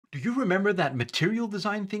Do you remember that material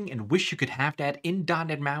design thing and wish you could have that in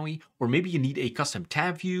 .NET MAUI? Or maybe you need a custom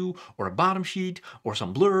tab view, or a bottom sheet, or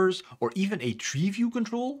some blurs, or even a tree view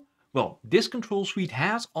control? Well, this control suite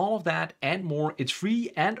has all of that and more. It's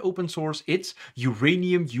free and open source. It's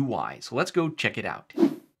UraniumUI. So let's go check it out.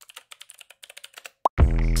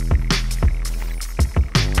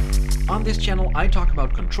 On this channel, I talk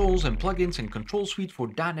about controls and plugins and control suite for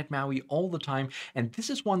 .NET MAUI all the time, and this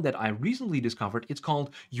is one that I recently discovered. It's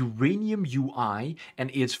called UraniumUI,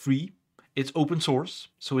 and it's free. It's open source,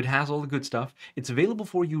 so it has all the good stuff. It's available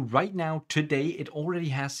for you right now, today. It already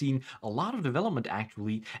has seen a lot of development,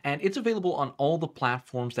 actually, and it's available on all the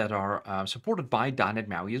platforms that are supported by .NET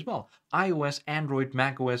MAUI as well. iOS, Android,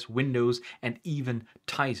 macOS, Windows, and even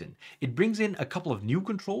Tizen. It brings in a couple of new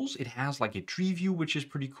controls. It has like a tree view, which is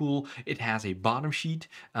pretty cool. It has a bottom sheet,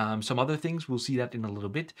 some other things. We'll see that in a little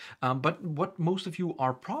bit. But what most of you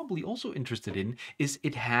are probably also interested in is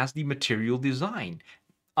it has the material design.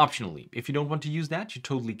 Optionally, if you don't want to use that, you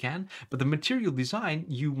totally can. But the material design,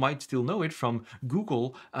 you might still know it from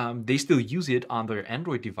Google. They still use it on their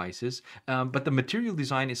Android devices. But the material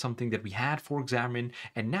design is something that we had for Xamarin.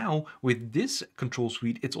 And now with this control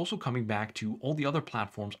suite, it's also coming back to all the other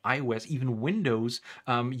platforms, iOS, even Windows.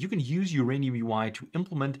 You can use UraniumUI to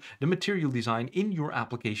implement the material design in your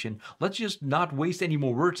application. Let's just not waste any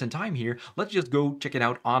more words and time here. Let's just go check it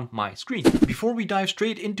out on my screen. Before we dive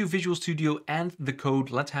straight into Visual Studio and the code,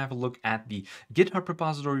 let's have a look at the GitHub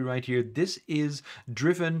repository right here. This is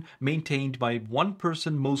driven, maintained by one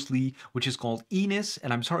person mostly, which is called Enos.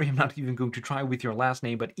 And I'm sorry, I'm not even going to try with your last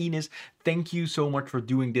name, but Enos, thank you so much for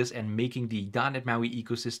doing this and making the .NET MAUI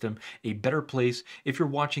ecosystem a better place. If you're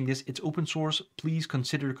watching this, it's open source. Please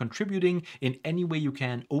consider contributing in any way you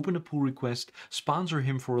can. Open a pull request, sponsor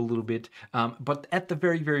him for a little bit. But at the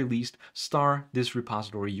very, very least, star this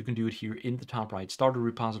repository. You can do it here in the top right, start a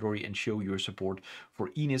repository and show your support for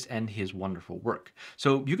Enos and his wonderful work.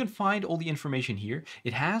 So you can find all the information here.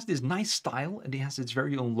 It has this nice style and it has its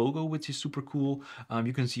very own logo, which is super cool.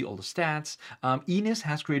 You can see all the stats. Enos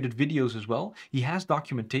has created videos as well. He has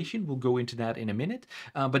documentation. We'll go into that in a minute.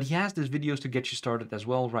 But he has these videos to get you started as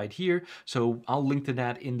well right here. So I'll link to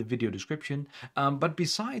that in the video description. But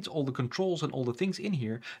besides all the controls and all the things in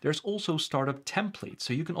here, there's also startup templates.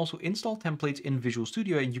 So you can also install templates in Visual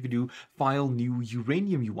Studio and you can do file new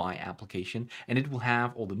UraniumUI application and it will have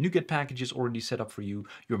all the NuGet packages already set up for you.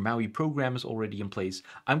 Your MAUI program is already in place.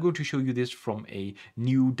 I'm going to show you this from a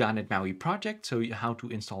new .NET MAUI project, so how to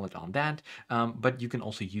install it on that. But you can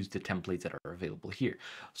also use the templates that are available here.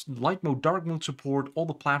 Light mode, dark mode support, all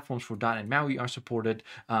the platforms for .NET MAUI are supported.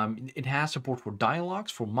 It has support for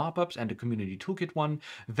dialogues, for mop-ups, and the community toolkit one.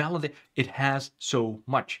 Validate, it has so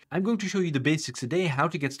much. I'm going to show you the basics today, how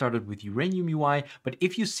to get started with UraniumUI, but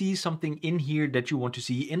if you see something in here that you want to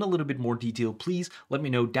see in a little bit more detail, please let me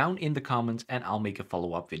know down in the comments and I'll make a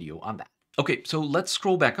follow-up video on that. Okay, so let's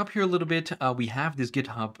scroll back up here a little bit. We have this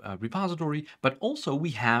GitHub repository, but also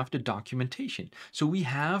we have the documentation. So we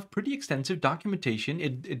have pretty extensive documentation.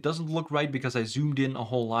 It doesn't look right because I zoomed in a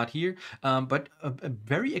whole lot here, but a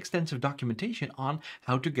very extensive documentation on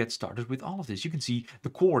how to get started with all of this. You can see the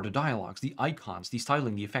core, the dialogues, the icons, the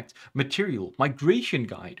styling, the effects, material, migration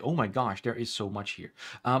guide. Oh my gosh, there is so much here.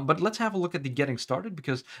 But let's have a look at the getting started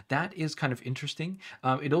because that is kind of interesting.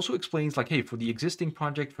 It also explains like, hey, for the existing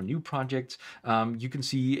project, for new projects, you can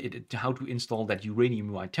see how to install that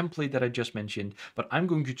UraniumUI template that I just mentioned, but I'm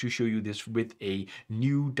going to show you this with a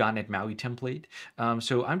new .NET MAUI template.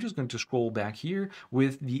 So I'm just going to scroll back here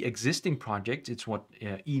with the existing project. It's what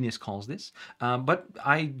Enos calls this, but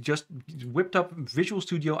I just whipped up Visual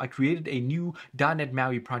Studio. I created a new .NET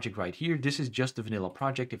MAUI project right here. This is just the vanilla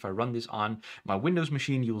project. If I run this on my Windows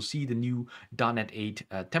machine, you'll see the new .NET 8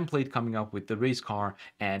 template coming up with the race car,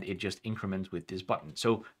 and it just increments with this button.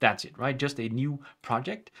 So that's it, right? Just a new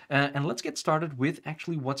project. And let's get started with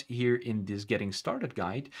actually what's here in this getting started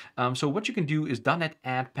guide. So what you can do is .NET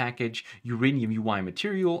add package UraniumUI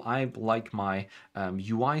material. I like my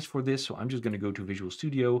UIs for this, so I'm just going to go to Visual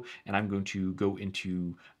Studio and I'm going to go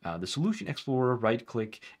into the Solution Explorer, right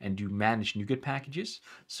click and do manage NuGet packages.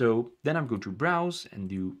 So then I'm going to browse and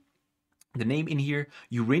do the name in here,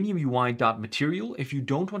 UraniumUI.material. If you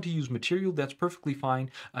don't want to use material, that's perfectly fine.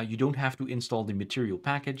 You don't have to install the material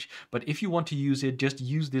package, but if you want to use it, just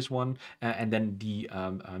use this one, and then the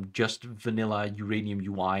just vanilla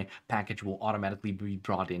UraniumUI package will automatically be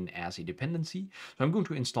brought in as a dependency. So I'm going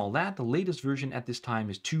to install that. The latest version at this time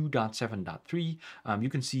is 2.7.3. You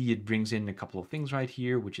can see it brings in a couple of things right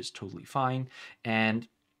here, which is totally fine. And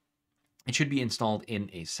It should be installed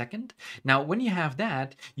in a second. Now, when you have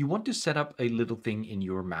that, you want to set up a little thing in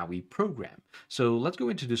your MAUI program. So let's go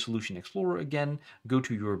into the Solution Explorer again, go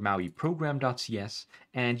to your MAUI program.cs,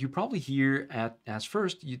 and you probably here as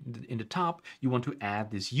first, in the top, you want to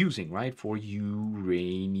add this using, right, for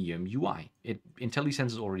UraniumUI. IntelliSense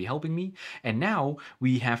is already helping me. And now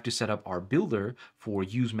we have to set up our builder for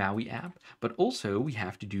Use MAUI app, but also we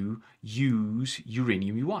have to do Use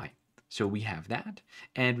UraniumUI. So we have that.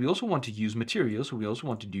 And we also want to use material. So we also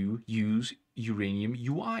want to do use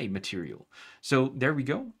UraniumUI material. So there we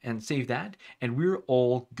go, and save that. And we're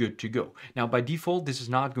all good to go. Now, by default, this is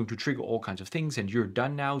not going to trigger all kinds of things and you're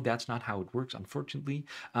done now. That's not how it works, unfortunately.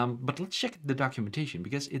 But let's check the documentation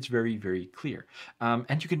because it's very, very clear.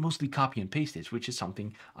 And you can mostly copy and paste this, which is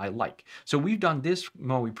something I like. So we've done this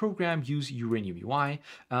MAUI program, use UraniumUI.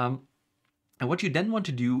 And what you then want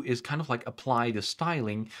to do is kind of like apply the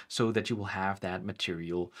styling so that you will have that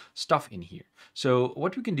material stuff in here. So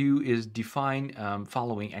what we can do is define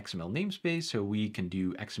following XML namespace. So we can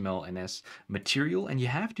do XML-NS material, and you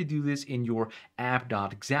have to do this in your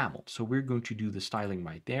app.xaml. So we're going to do the styling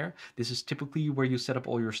right there. This is typically where you set up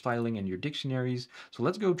all your styling and your dictionaries. So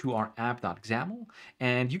let's go to our app.xaml,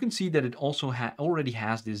 and you can see that it also already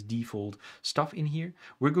has this default stuff in here.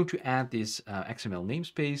 We're going to add this XML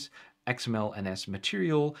namespace, XML-NS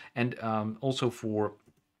material, and also for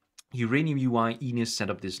UraniumUI, Enos set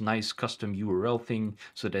up this nice custom URL thing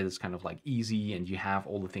so that it's kind of like easy and you have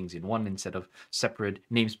all the things in one instead of separate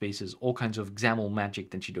namespaces, all kinds of XAML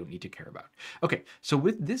magic that you don't need to care about. Okay, so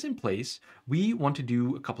with this in place, we want to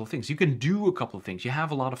do a couple of things. You can do a couple of things. You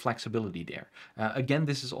have a lot of flexibility there. Again,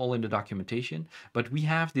 this is all in the documentation, but we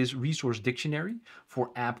have this resource dictionary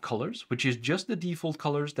for app colors, which is just the default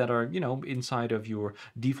colors that are, inside of your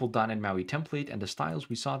default .NET MAUI template and the styles,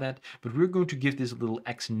 we saw that, but we're going to give this a little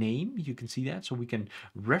X name. You can see that, so we can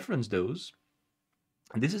reference those.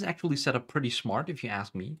 And this is actually set up pretty smart if you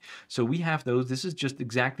ask me. So we have those. This is just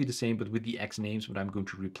exactly the same, but with the X names, but I'm going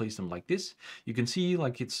to replace them like this. You can see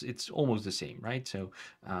like it's almost the same, right? So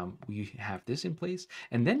we have this in place.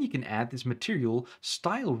 And then you can add this material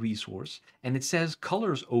style resource, and it says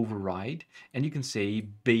colors override, and you can say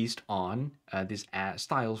based on this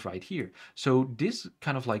styles right here. So this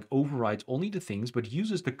kind of like overrides only the things, but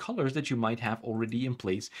uses the colors that you might have already in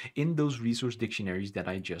place in those resource dictionaries that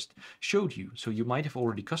I just showed you. So you might have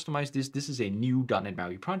already customized this. This is a new .NET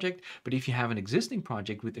MAUI project, but if you have an existing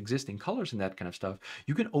project with existing colors and that kind of stuff,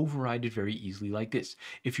 you can override it very easily like this.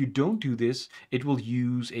 If you don't do this, it will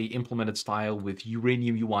use a implemented style with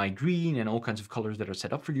UraniumUI green and all kinds of colors that are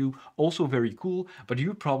set up for you. Also very cool, but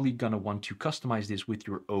you're probably gonna want to customize this with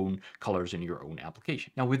your own colors in your own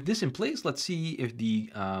application. Now with this in place, let's see if the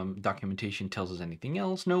documentation tells us anything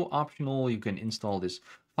else. No, optional. You can install this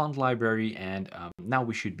font library, and now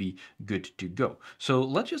we should be good to go. So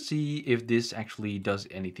let's just see if this actually does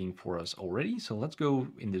anything for us already. So let's go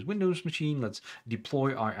in this Windows machine. Let's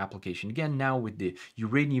deploy our application again. Now with the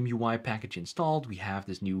UraniumUI package installed, we have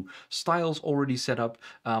this new styles already set up.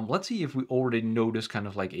 Let's see if we already notice kind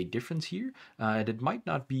of like a difference here. And it might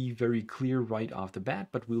not be very clear right off the bat,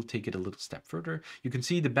 but we'll take it a little step further. You can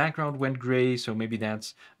see the background went gray, so maybe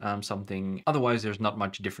that's something. Otherwise, there's not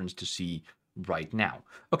much difference to see right now.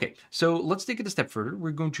 Okay, so let's take it a step further.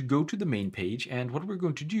 We're going to go to the main page, and what we're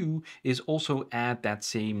going to do is also add that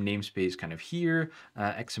same namespace kind of here,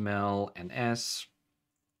 XML-NS.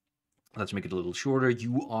 Let's make it a little shorter.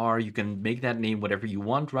 You can make that name whatever you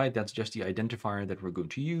want, right? That's just the identifier that we're going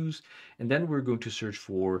to use. And then we're going to search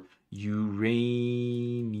for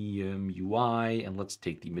UraniumUI, and let's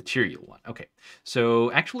take the material one. Okay,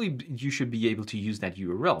 so actually you should be able to use that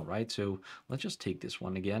URL, right? So let's just take this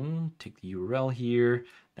one again, take the URL here.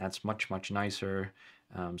 That's much, much nicer.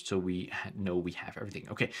 So we know we have everything.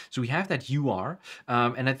 Okay, so we have that UR,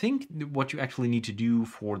 and I think what you actually need to do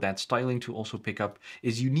for that styling to also pick up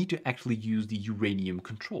is you need to actually use the uranium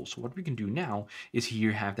control. So what we can do now is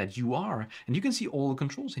here have that UR, and you can see all the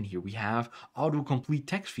controls in here. We have autocomplete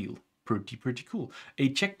text field. Pretty cool. A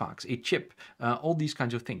checkbox, a chip, all these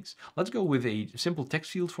kinds of things. Let's go with a simple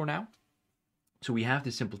text field for now. So we have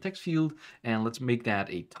this simple text field, and let's make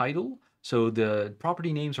that a title. So the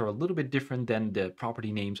property names are a little bit different than the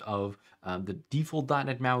property names of the default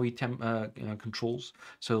 .NET MAUI controls.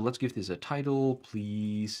 So let's give this a title.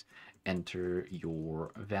 Please enter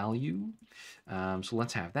your value. So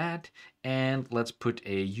let's have that. And let's put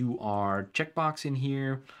a UR checkbox in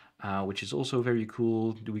here. Which is also very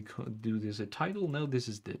cool. Do we do this a title? No, this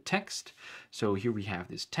is the text. So here we have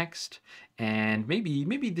this text, and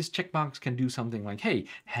maybe this checkbox can do something like, hey,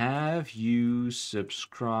 have you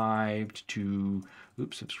subscribed to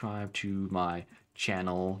my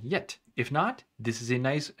channel yet? If not, this is a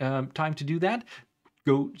nice time to do that.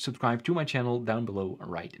 Go subscribe to my channel down below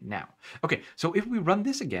right now. Okay, so if we run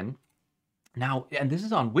this again, now, and this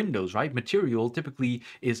is on Windows, right? Material typically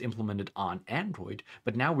is implemented on Android,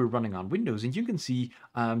 but now we're running on Windows, and you can see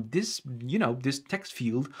this, this text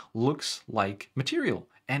field looks like Material.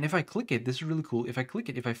 And if I click it, this is really cool. If I click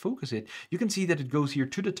it, if I focus it, you can see that it goes here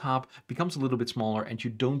to the top, becomes a little bit smaller, and you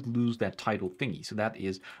don't lose that title thingy. So that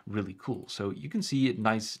is really cool. So you can see it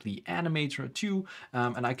nicely animates too,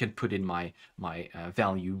 and I can put in my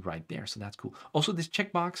value right there. So that's cool. Also, this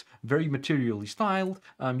checkbox, very materially styled.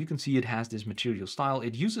 You can see it has this material style.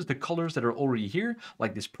 It uses the colors that are already here,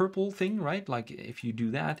 like this purple thing, right? Like if you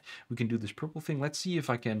do that, we can do this purple thing. Let's see if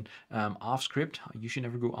I can off script. You should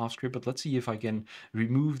never go off script, but let's see if I can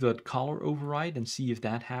remove that color override and see if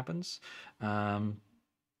that happens.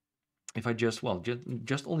 If I just, well,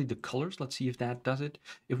 just only the colors, let's see if that does it.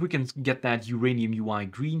 If we can get that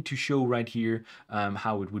UraniumUI green to show right here,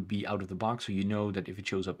 how it would be out of the box, so you know that if it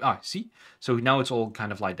shows up, see? So now it's all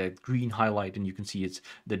kind of like that green highlight, and you can see it's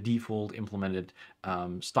the default implemented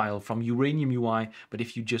style from UraniumUI. But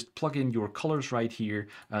if you just plug in your colors right here,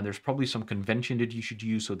 there's probably some convention that you should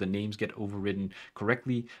use so the names get overridden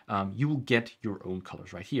correctly. You will get your own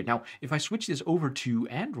colors right here. Now, if I switch this over to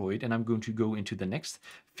Android, and I'm going to go into the next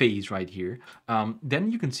phase right here,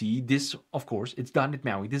 then you can see this, of course, it's .NET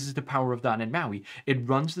MAUI. This is the power of .NET MAUI. It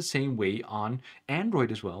runs the same way on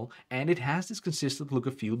Android as well, and it has this consistent look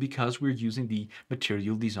and feel because we're using the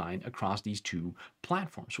material design across these two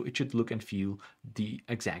platforms. So it should look and feel the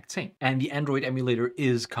exact same. And the Android emulator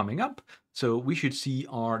is coming up. So we should see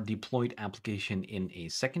our deployed application in a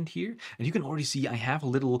second here. And you can already see I have a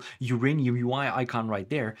little UraniumUI icon right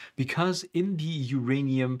there because in the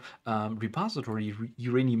Uranium repository,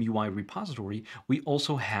 UraniumUI repository, we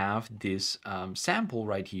also have this sample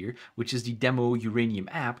right here, which is the demo Uranium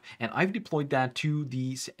app. And I've deployed that to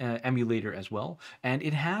the emulator as well. And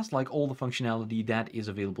it has like all the functionality that is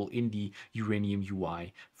available in the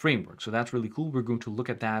UraniumUI framework. So that's really cool. We're going to look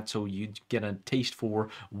at that so you get a taste for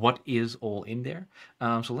what is all in there.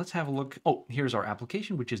 So let's have a look. Oh, here's our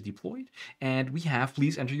application, which is deployed. And we have,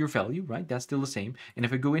 please enter your value, right? That's still the same. And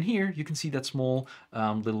if I go in here, you can see that small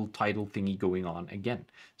little title thingy going on again.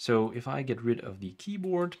 So if I get rid of the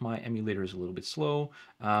keyboard, my emulator is a little bit slow.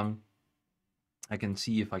 I can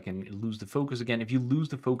see if I can lose the focus again. If you lose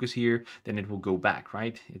the focus here, then it will go back,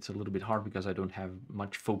 right? It's a little bit hard because I don't have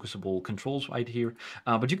much focusable controls right here.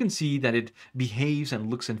 But you can see that it behaves and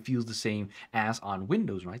looks and feels the same as on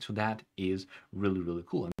Windows, right? So that is really, really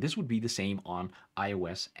cool. And this would be the same on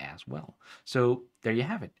iOS as well. So there you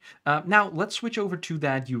have it. Now let's switch over to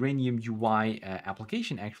that UraniumUI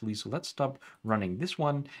application actually. So let's stop running this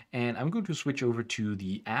one, and I'm going to switch over to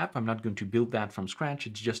the app. I'm not going to build that from scratch.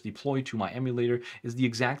 It's just deployed to my emulator. It's the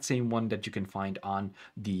exact same one that you can find on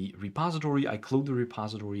the repository. I clone the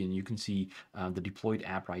repository, and you can see the deployed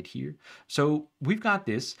app right here. So we've got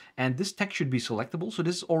this, and this text should be selectable. So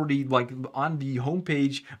this is already like on the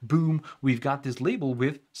homepage. Boom, we've got this label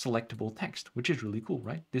with selectable text, which is really cool,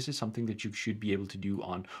 right? This is something that you should be able to do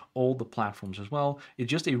on all the platforms as well. It's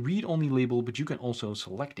just a read-only label, but you can also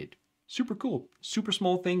select it. Super cool. Super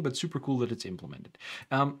small thing, but super cool that it's implemented.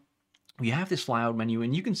 We have this flyout menu,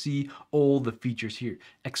 and you can see all the features here.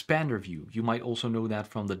 Expander view. You might also know that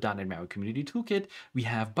from the .NET MAUI Community Toolkit. We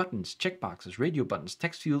have buttons, checkboxes, radio buttons,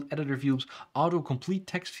 text field, editor fields, autocomplete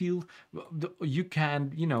text field. You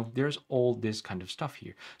can, there's all this kind of stuff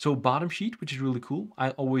here. So bottom sheet, which is really cool.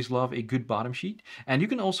 I always love a good bottom sheet. And you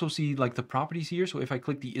can also see like the properties here. So if I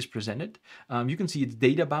click the is presented, you can see it's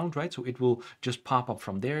data bound, right? So it will just pop up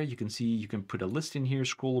from there. You can see you can put a list in here,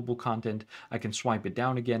 scrollable content. I can swipe it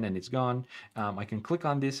down again and it's gone. I can click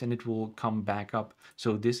on this and it will come back up.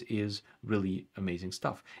 So this is really amazing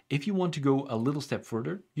stuff. If you want to go a little step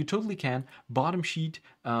further, you totally can. Bottom sheet,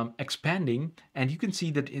 expanding, and you can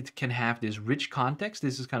see that it can have this rich context.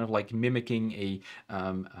 This is kind of like mimicking a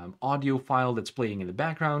audio file that's playing in the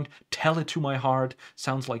background. Tell It to My Heart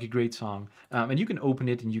sounds like a great song. And you can open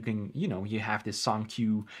it, and you can, you have this song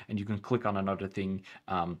queue, and you can click on another thing.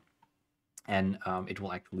 And it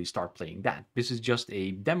will actually start playing that. This is just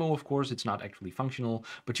a demo, of course. It's not actually functional,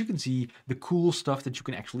 but you can see the cool stuff that you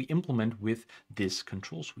can actually implement with this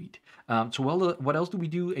control suite. So what else do we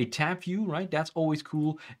do? A tab view, right? That's always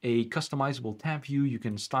cool. A customizable tab view. You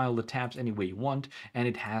can style the tabs any way you want, and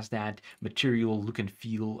it has that material look and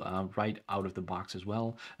feel right out of the box as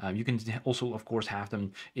well. You can also, of course, have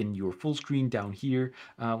them in your full screen down here,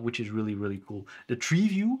 which is really, really cool. The tree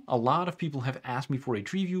view, a lot of people have asked me for a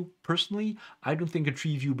tree view. Personally, I don't think a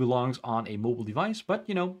tree view belongs on a mobile device, but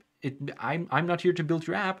I'm not here to build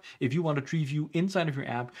your app. If you want a tree view inside of your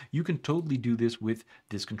app, you can totally do this with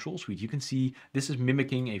this control suite. You can see this is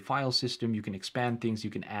mimicking a file system. You can expand things. You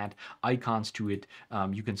can add icons to it.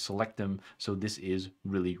 You can select them. So this is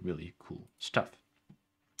really, really cool stuff.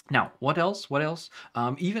 Now, what else? What else?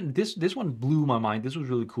 Even this one blew my mind. This was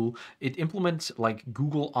really cool. It implements like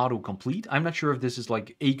Google autocomplete. I'm not sure if this is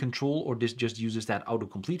like a control or this just uses that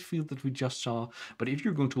autocomplete field that we just saw. But if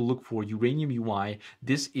you're going to look for UraniumUI,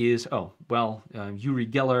 this is, oh, well, Uri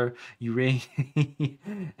Geller,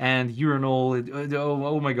 and urinal.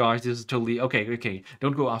 Oh my gosh, this is totally, okay,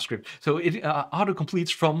 don't go off script. So it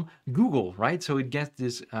autocompletes from Google, right? So it gets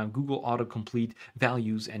this Google autocomplete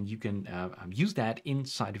values and you can use that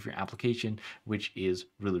inside of your application, which is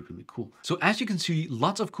really, really cool. So as you can see,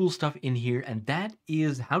 lots of cool stuff in here, and that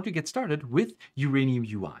is how to get started with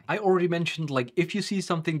UraniumUI. I already mentioned, like, if you see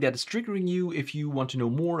something that is triggering you, if you want to know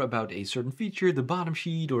more about a certain feature, the bottom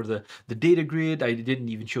sheet or the data grid, I didn't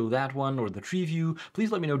even show that one, or the tree view,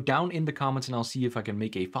 please let me know down in the comments and I'll see if I can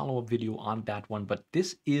make a follow-up video on that one. But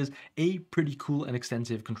this is a pretty cool and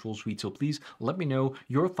extensive control suite, so please let me know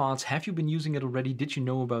your thoughts. Have you been using it already? Did you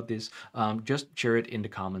know about this? Just share it in the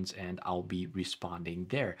comments and I'll be responding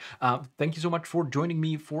there. Thank you so much for joining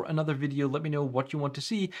me for another video. Let me know what you want to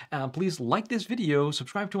see. Please like this video,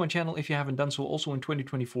 subscribe to my channel if you haven't done so. Also in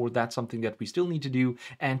 2024, that's something that we still need to do.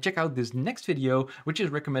 And check out this next video, which is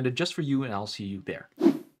recommended just for you, and I'll see you there.